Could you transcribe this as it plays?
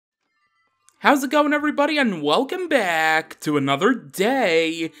How's it going, everybody, and welcome back to another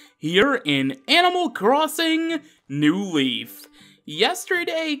day here in Animal Crossing New Leaf.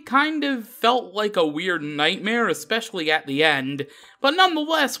 Yesterday kind of felt like a weird nightmare, especially at the end, but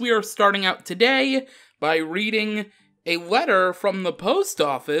nonetheless, we are starting out today by reading a letter from the post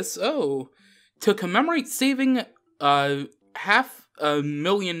office, to commemorate saving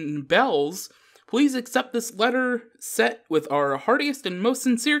 500,000 bells. Please accept this letter set with our heartiest and most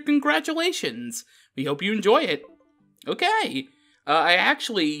sincere congratulations. We hope you enjoy it. Okay. I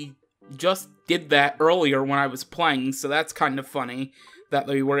actually just did that earlier when I was playing, so that's kind of funny that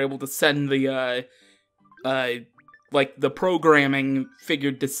we were able to send the, the programming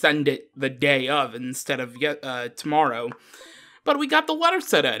figured to send it the day of instead of tomorrow. But we got the letter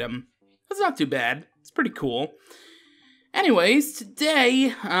set item. That's not too bad. It's pretty cool. Anyways,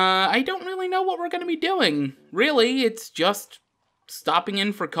 today, I don't really know what we're gonna be doing. Really, it's just stopping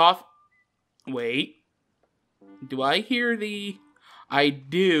in for coffee. Wait. Do I hear the... I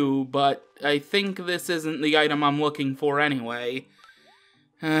do, but I think this isn't the item I'm looking for anyway.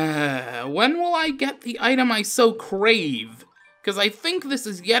 When will I get the item I so crave? Because I think this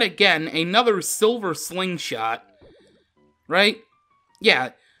is yet again another silver slingshot. Right? Yeah.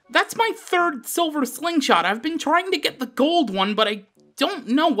 That's my third silver slingshot. I've been trying to get the gold one, but I don't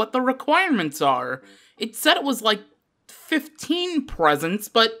know what the requirements are. It said it was like 15 presents,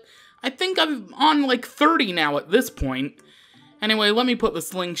 but I think I'm on like 30 now at this point. Anyway, let me put the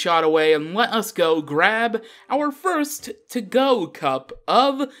slingshot away and let us go grab our first to-go cup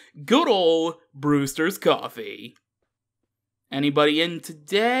of good ol' Brewster's coffee. Anybody in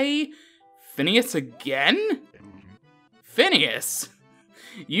today? Phineas again? Phineas?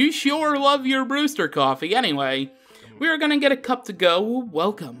 You sure love your Brewster coffee. Anyway, we are gonna get a cup to go.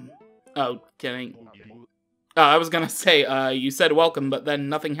 Welcome. Oh, kidding. I was gonna say, you said welcome, but then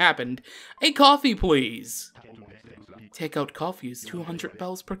nothing happened. A coffee, please. Takeout coffee is 200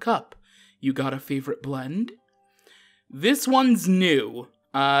 bells per cup. You got a favorite blend? This one's new.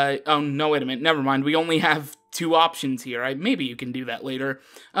 Oh, no, wait a minute. Never mind. We only have 2 options here. Maybe you can do that later.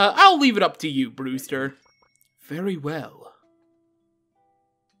 I'll leave it up to you, Brewster. Very well.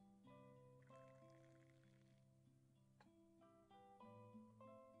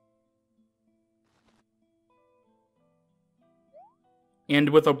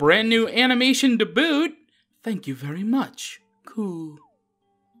 And with a brand new animation to boot, thank you very much. Cool.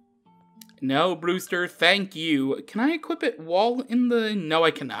 No, Brewster, thank you. Can I equip it while in the... No,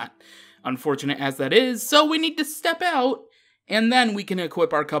 I cannot. Unfortunate as that is, so we need to step out, and then we can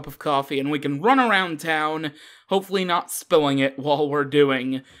equip our cup of coffee, and we can run around town, hopefully not spilling it while we're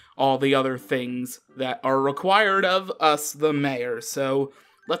doing all the other things that are required of us, the mayor. So,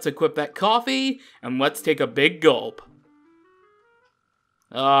 let's equip that coffee, and let's take a big gulp.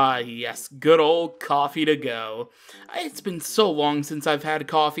 Ah, yes, good old coffee to go. It's been so long since I've had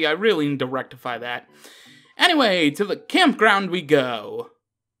coffee, I really need to rectify that. Anyway, to the campground we go.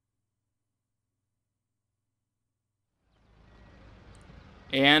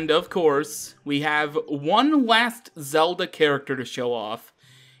 And, of course, we have one last Zelda character to show off.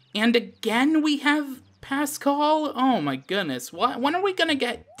 And again, we have Pascal? Oh my goodness, when are we gonna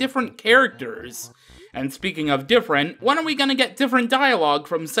get different characters? And speaking of different, when are we gonna get different dialogue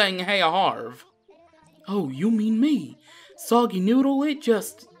from saying hey a Harv? Oh, you mean me? Soggy noodle, it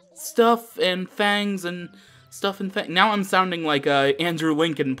just stuff and fangs and stuff and fangs. Now I'm sounding like Andrew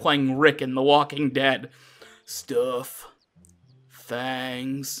Lincoln playing Rick in The Walking Dead. Stuff.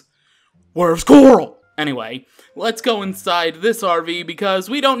 Fangs. Where's Coral? Anyway, let's go inside this RV because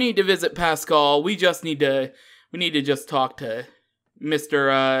we don't need to visit Pascal. We need to just talk to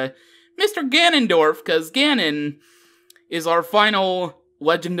Mr. Ganondorf, because Ganon is our final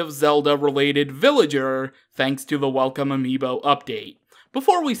Legend of Zelda related villager, thanks to the Welcome Amiibo update.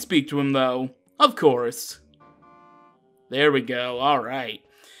 Before we speak to him though, of course. There we go, alright.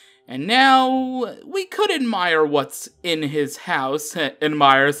 And now, we could admire what's in his house.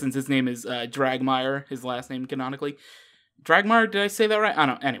 Admire, since his name is Dragmire, his last name canonically. Dragmire, did I say that right? I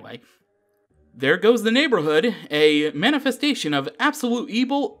don't know, anyway. There goes the neighborhood. A manifestation of absolute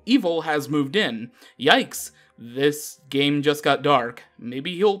evil has moved in. Yikes, this game just got dark.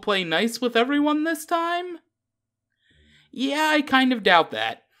 Maybe he'll play nice with everyone this time? Yeah, I kind of doubt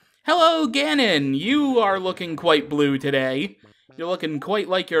that. Hello, Ganon! You are looking quite blue today. You're looking quite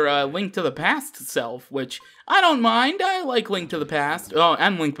like your Link to the Past self, which I don't mind. I like Link to the Past. Oh,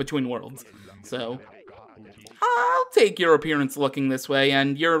 and Link Between Worlds. So, I'll take your appearance looking this way,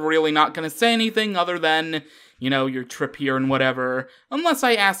 and you're really not going to say anything other than, you know, your trip here and whatever, unless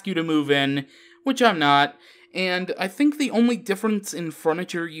I ask you to move in, which I'm not. And I think the only difference in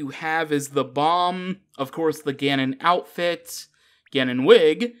furniture you have is the bomb, of course the Ganon outfit, Ganon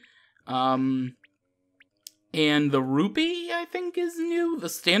wig, and the rupee, I think, is new. The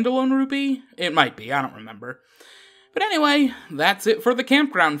standalone rupee? It might be, I don't remember. But anyway, that's it for the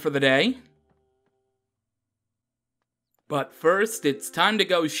campground for the day. But first, it's time to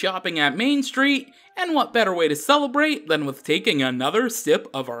go shopping at Main Street, and what better way to celebrate than with taking another sip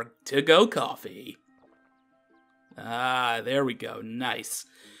of our to-go coffee. Ah, there we go, nice.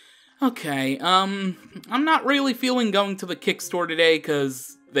 Okay, I'm not really feeling going to the Kick store today,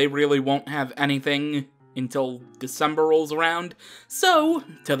 because they really won't have anything until December rolls around. So,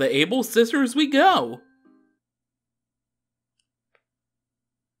 to the Able Sisters we go!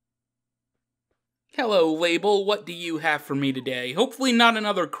 Hello, Label, what do you have for me today? Hopefully not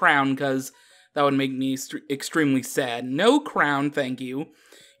another crown, because that would make me extremely sad. No crown, thank you.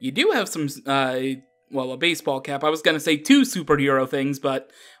 You do have some, well, a baseball cap. I was gonna say 2 superhero things,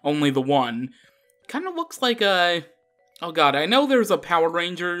 but only the one. Kinda looks like a... Oh god, I know there's a Power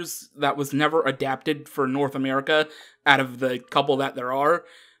Rangers that was never adapted for North America, out of the couple that there are.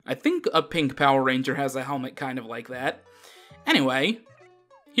 I think a pink Power Ranger has a helmet kind of like that. Anyway,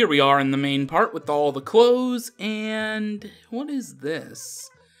 here we are in the main part with all the clothes, and... what is this?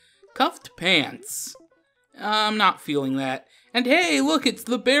 Cuffed pants. I'm not feeling that. And hey, look, it's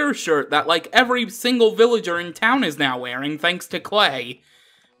the bear shirt that, like, every single villager in town is now wearing, thanks to Clay.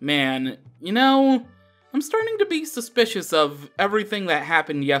 Man, you know, I'm starting to be suspicious of everything that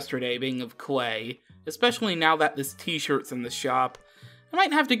happened yesterday being of Clay, especially now that this t-shirt's in the shop. I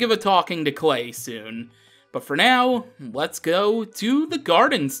might have to give a talking to Clay soon. But for now, let's go to the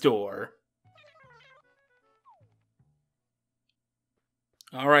garden store.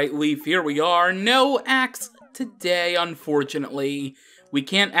 Alright, Leaf, here we are. No axe today, unfortunately. We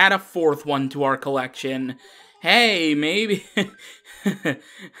can't add a 4th one to our collection. Hey, maybe...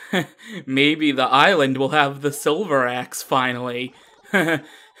 maybe the island will have the silver axe, finally.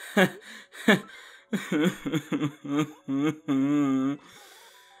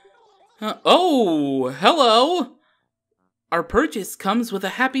 Oh, hello! Our purchase comes with a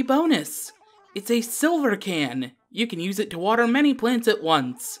happy bonus. It's a silver can. You can use it to water many plants at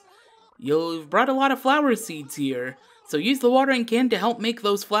once. You've brought a lot of flower seeds here, so use the watering can to help make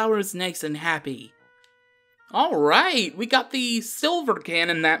those flowers nice and happy. Alright, we got the silver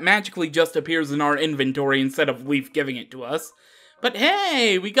cannon that magically just appears in our inventory instead of Leaf giving it to us. But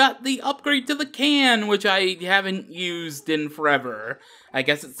hey, we got the upgrade to the can, which I haven't used in forever. I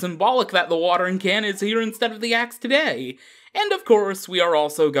guess it's symbolic that the watering can is here instead of the axe today. And of course, we are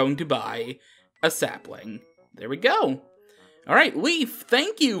also going to buy a sapling. There we go. Alright, Leaf,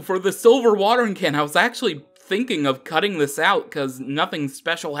 thank you for the silver watering can. I was actually thinking of cutting this out because nothing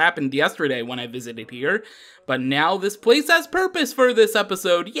special happened yesterday when I visited here. But now this place has purpose for this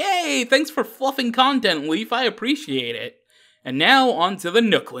episode. Yay! Thanks for fluffing content, Leaf. I appreciate it. And now, on to the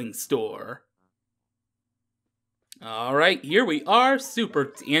Nookling store. Alright, here we are, Super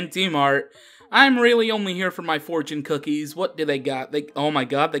TNT Mart. I'm really only here for my fortune cookies. What do they got? Oh my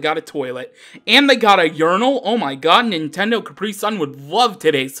god, they got a toilet. And they got a urinal? Oh my god, Nintendo Capri Sun would love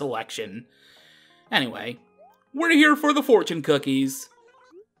today's selection. Anyway, we're here for the fortune cookies.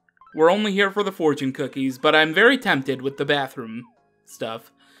 We're only here for the fortune cookies, but I'm very tempted with the bathroom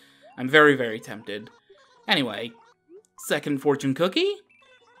stuff. I'm very, very tempted. Anyway... second fortune cookie,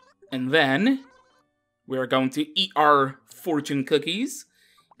 and then we're going to eat our fortune cookies,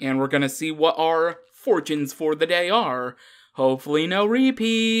 and we're going to see what our fortunes for the day are. Hopefully no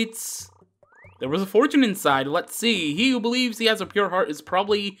repeats. There was a fortune inside. Let's see. He who believes he has a pure heart is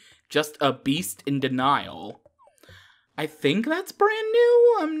probably just a beast in denial. I think that's brand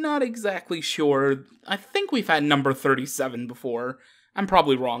new. I'm not exactly sure. I think we've had number 37 before. I'm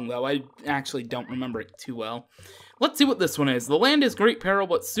probably wrong, though. I actually don't remember it too well. Let's see what this one is. The land is great peril,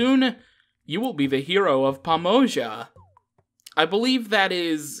 but soon you will be the hero of Pomoja. I believe that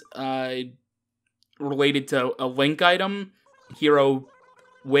is related to a Link item. Hero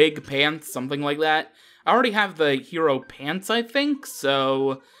wig, pants, something like that. I already have the hero pants, I think,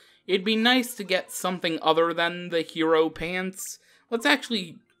 so it'd be nice to get something other than the hero pants. Let's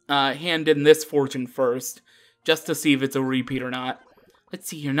actually hand in this fortune first, just to see if it's a repeat or not. Let's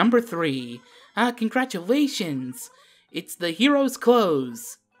see here, number 3. Congratulations! It's the hero's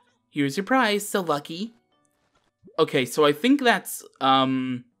clothes. Here's your prize, so lucky. Okay, so I think that's,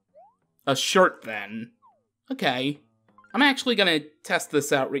 a shirt then. Okay. I'm actually gonna test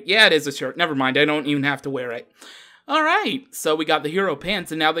this out. Yeah, it is a shirt. Never mind, I don't even have to wear it. Alright, so we got the hero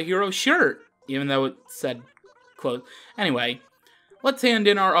pants and now the hero shirt. Even though it said clothes. Anyway, let's hand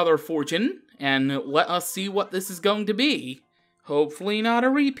in our other fortune. and let us see what this is going to be. Hopefully not a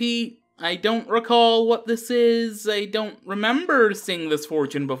repeat. I don't recall what this is. I don't remember seeing this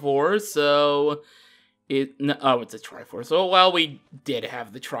fortune before, so... Oh, it's a Triforce. Oh, well, we did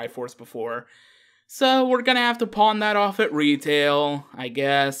have the Triforce before. So we're gonna have to pawn that off at retail, I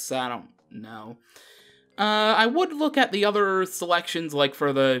guess. I don't know. I would look at the other selections, like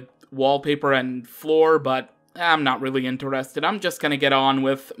for the wallpaper and floor, but I'm not really interested. I'm just gonna get on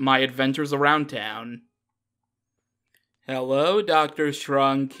with my adventures around town. Hello, Dr.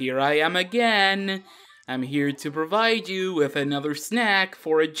 Shrunk. Here I am again. I'm here to provide you with another snack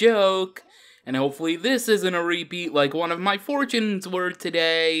for a joke. And hopefully this isn't a repeat like one of my fortunes were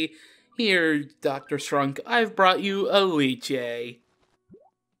today. Here, Dr. Shrunk, I've brought you a lychee.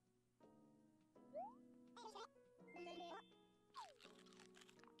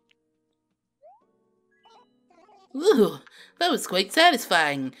 Ooh, that was quite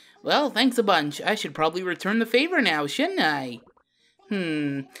satisfying. Well, thanks a bunch. I should probably return the favor now, shouldn't I?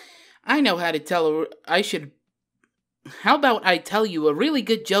 I know how to tell How about I tell you a really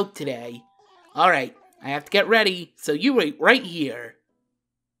good joke today? Alright, I have to get ready, so you wait right here.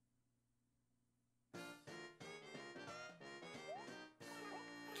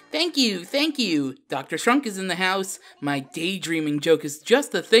 Thank you. Dr. Shrunk is in the house. My daydreaming joke is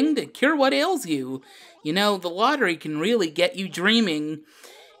just the thing to cure what ails you. You know, the lottery can really get you dreaming.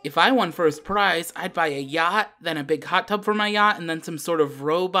 If I won first prize, I'd buy a yacht, then a big hot tub for my yacht, and then some sort of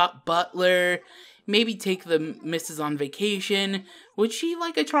robot butler. Maybe take the missus on vacation. Would she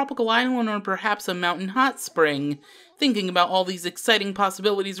like a tropical island or perhaps a mountain hot spring? Thinking about all these exciting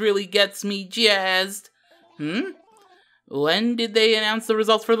possibilities really gets me jazzed. When did they announce the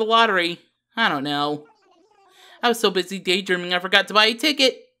results for the lottery? I don't know. I was so busy daydreaming I forgot to buy a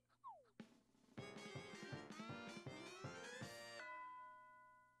ticket.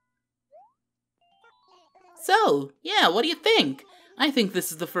 So, yeah, what do you think? I think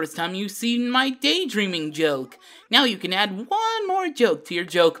this is the first time you've seen my daydreaming joke. Now you can add one more joke to your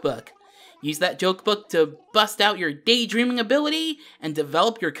joke book. Use that joke book to bust out your daydreaming ability and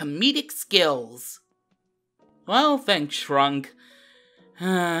develop your comedic skills. Well, thanks, Shrunk.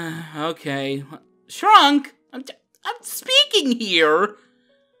 Okay. Shrunk! I'm speaking here!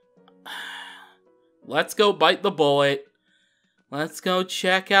 Let's go bite the bullet. Let's go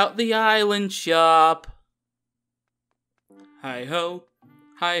check out the island shop. Hi-ho,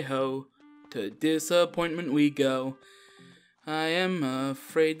 to disappointment we go. I am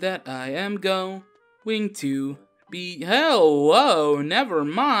afraid that I am going to be... Hello, never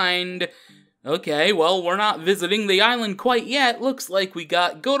mind. Okay, well, we're not visiting the island quite yet. Looks like we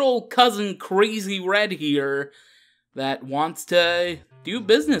got good old cousin Crazy Red here that wants to do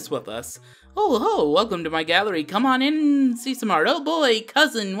business with us. Oh, ho, welcome to my gallery. Come on in and see some art. Oh boy,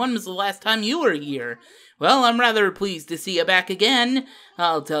 cousin, when was the last time you were here? Well, I'm rather pleased to see you back again.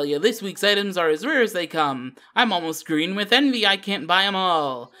 I'll tell you, this week's items are as rare as they come. I'm almost green with envy, I can't buy 'em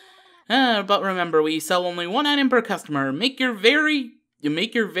all. But remember, we sell only one item per customer. Make your very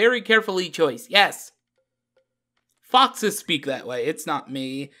carefully choice. Yes. Foxes speak that way. It's not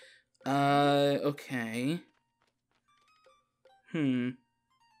me. Okay. Let's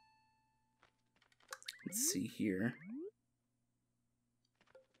see here.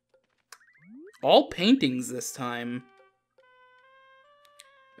 All paintings this time.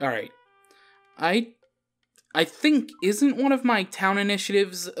 Alright. I think, isn't one of my town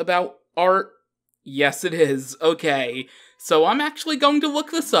initiatives about art? Yes, it is. Okay. So I'm actually going to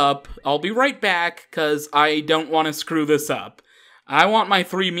look this up. I'll be right back, because I don't want to screw this up. I want my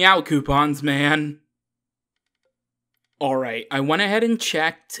 3 Meow coupons, man. Alright, I went ahead and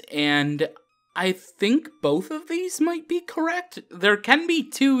checked, and I think both of these might be correct. There can be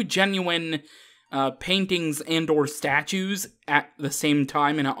 2 genuine paintings and or statues at the same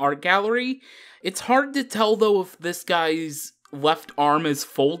time in an art gallery. It's hard to tell, though, if this guy's left arm is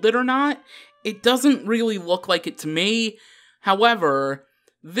folded or not. It doesn't really look like it to me. However,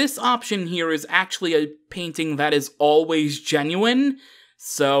 this option here is actually a painting that is always genuine,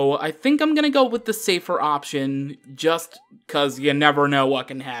 so I think I'm gonna go with the safer option, just because you never know what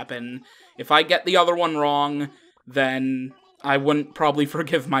can happen. If I get the other one wrong, then I wouldn't probably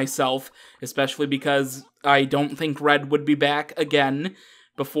forgive myself, especially because I don't think Red would be back again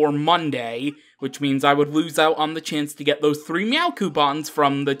before Monday, which means I would lose out on the chance to get those 3 Meow coupons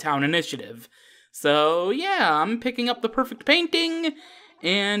from the town initiative. So yeah, I'm picking up the perfect painting,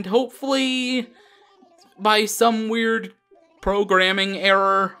 and hopefully by some weird programming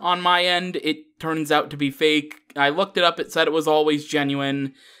error on my end, it turns out to be fake. I looked it up, it said it was always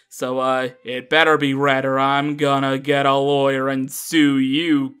genuine, so it better be Red or I'm gonna get a lawyer and sue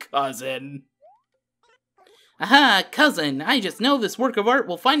you, cousin. Aha, cousin, I just know this work of art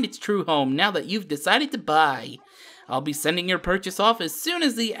will find its true home now that you've decided to buy. I'll be sending your purchase off as soon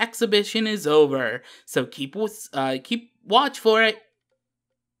as the exhibition is over, so keep watch for it.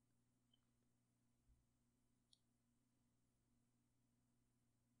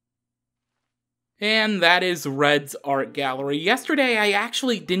 And that is Red's art gallery. Yesterday, I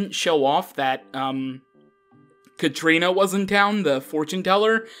actually didn't show off that, Katrina was in town, the fortune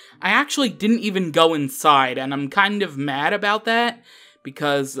teller. I actually didn't even go inside, and I'm kind of mad about that,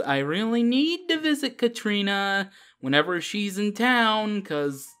 because I really need to visit Katrina whenever she's in town,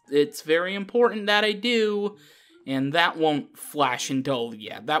 because it's very important that I do, and that won't flash until,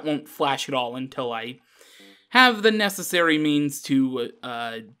 that won't flash at all until I have the necessary means to,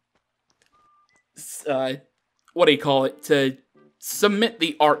 to submit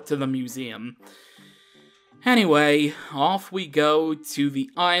the art to the museum. Anyway, off we go to the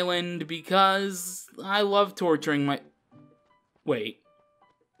island because I love torturing my... Wait,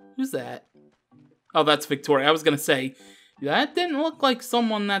 who's that? Oh, that's Victoria. I was gonna say, that didn't look like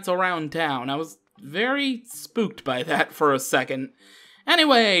someone that's around town. I was very spooked by that for a second.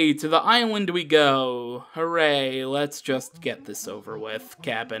 Anyway, to the island we go. Hooray, let's just get this over with,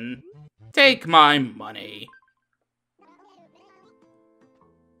 Cap'n. Take my money.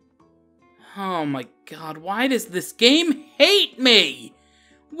 Oh my god, why does this game hate me?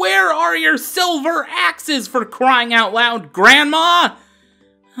 Where are your silver axes, for crying out loud, Grandma?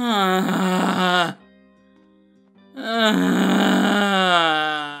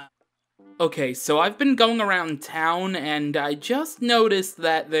 Okay, so I've been going around town and I just noticed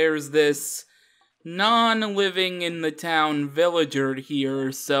that there's this non-living in the town villager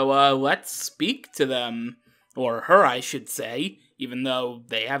here, so let's speak to them. Or her, I should say, even though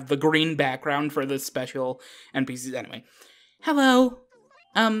they have the green background for the special NPCs. Anyway. Hello.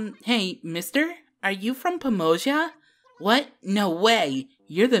 Hey, mister? Are you from Pomoja? What? No way.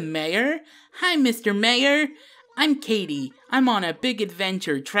 You're the mayor? Hi, Mr. Mayor. I'm Katie. I'm on a big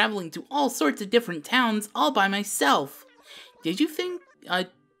adventure, traveling to all sorts of different towns all by myself. Did you think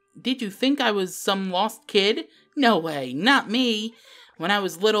I was some lost kid? No way, not me. When I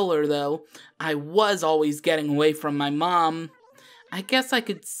was littler, though, I was always getting away from my mom. I guess I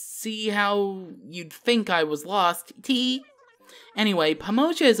could see how you'd think I was lost, T. Anyway,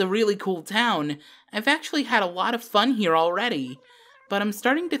 Pomoja is a really cool town. I've actually had a lot of fun here already, but I'm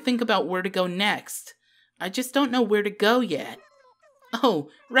starting to think about where to go next. I just don't know where to go yet. Oh,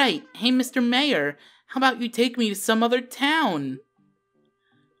 right. Hey, Mr. Mayor, how about you take me to some other town?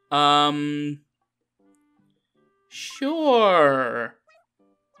 Sure.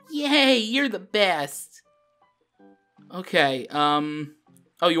 Yay, you're the best. Okay, oh,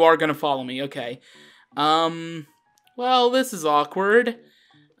 you are gonna follow me, okay. Well, this is awkward.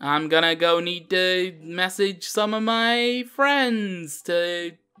 I'm gonna go need to message some of my friends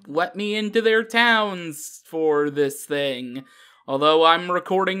to let me into their towns for this thing. Although I'm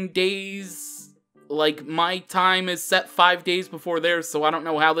recording days, like, my time is set 5 days before theirs, so I don't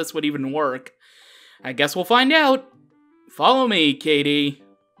know how this would even work. I guess we'll find out. Follow me, Katie.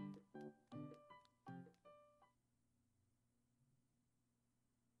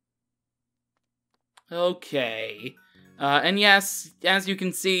 Okay. And yes, as you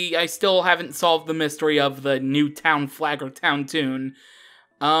can see, I still haven't solved the mystery of the new town flag or town tune.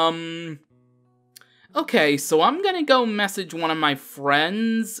 Okay, so I'm gonna go message one of my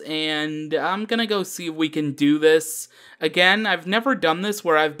friends, and I'm gonna go see if we can do this. Again, I've never done this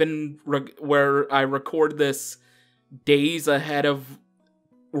where where I record this days ahead of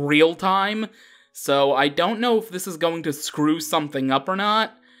real time, so I don't know if this is going to screw something up or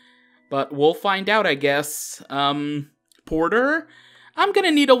not, but we'll find out, I guess. Porter, I'm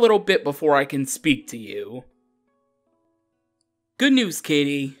gonna need a little bit before I can speak to you. Good news,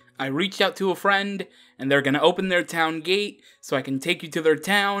 Katie. I reached out to a friend, and they're gonna open their town gate so I can take you to their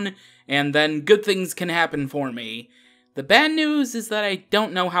town, and then good things can happen for me. The bad news is that I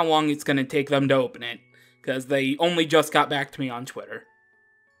don't know how long it's gonna take them to open it, because they only just got back to me on Twitter.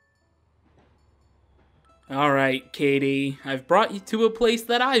 Alright, Katie, I've brought you to a place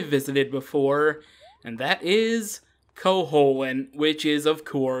that I've visited before, and that is Koholint, which is, of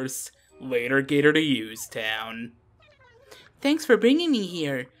course, later Gator to Use Town. Thanks for bringing me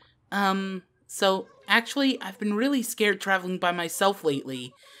here. So, actually, I've been really scared traveling by myself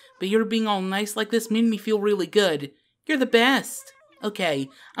lately, but your being all nice like this made me feel really good. You're the best. Okay,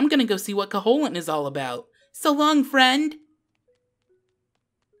 I'm gonna go see what Koholint is all about. So long, friend!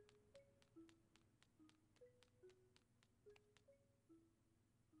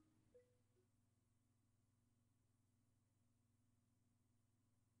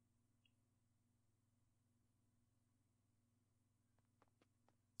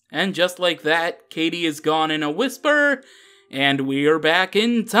 And just like that, Katie is gone in a whisper, and we are back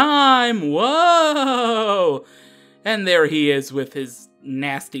in time! Whoa! And there he is with his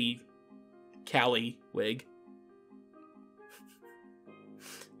nasty Callie wig.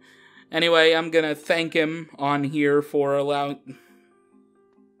 Anyway, I'm gonna thank him on here for allowing...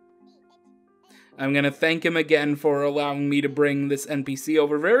 I'm gonna thank him again for allowing me to bring this NPC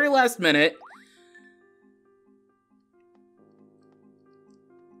over very last minute.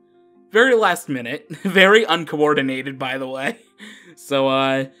 Very last minute. Very uncoordinated, by the way. So,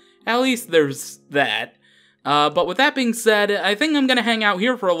 at least there's that. But with that being said, I think I'm gonna hang out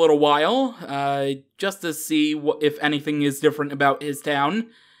here for a little while, just to see if anything is different about his town.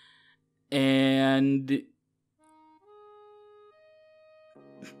 And...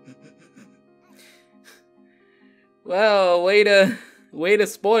 well, way to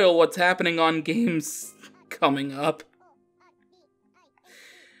spoil what's happening on games coming up.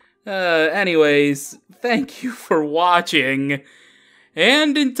 Anyways, thank you for watching,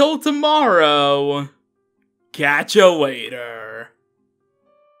 and until tomorrow, catch ya later.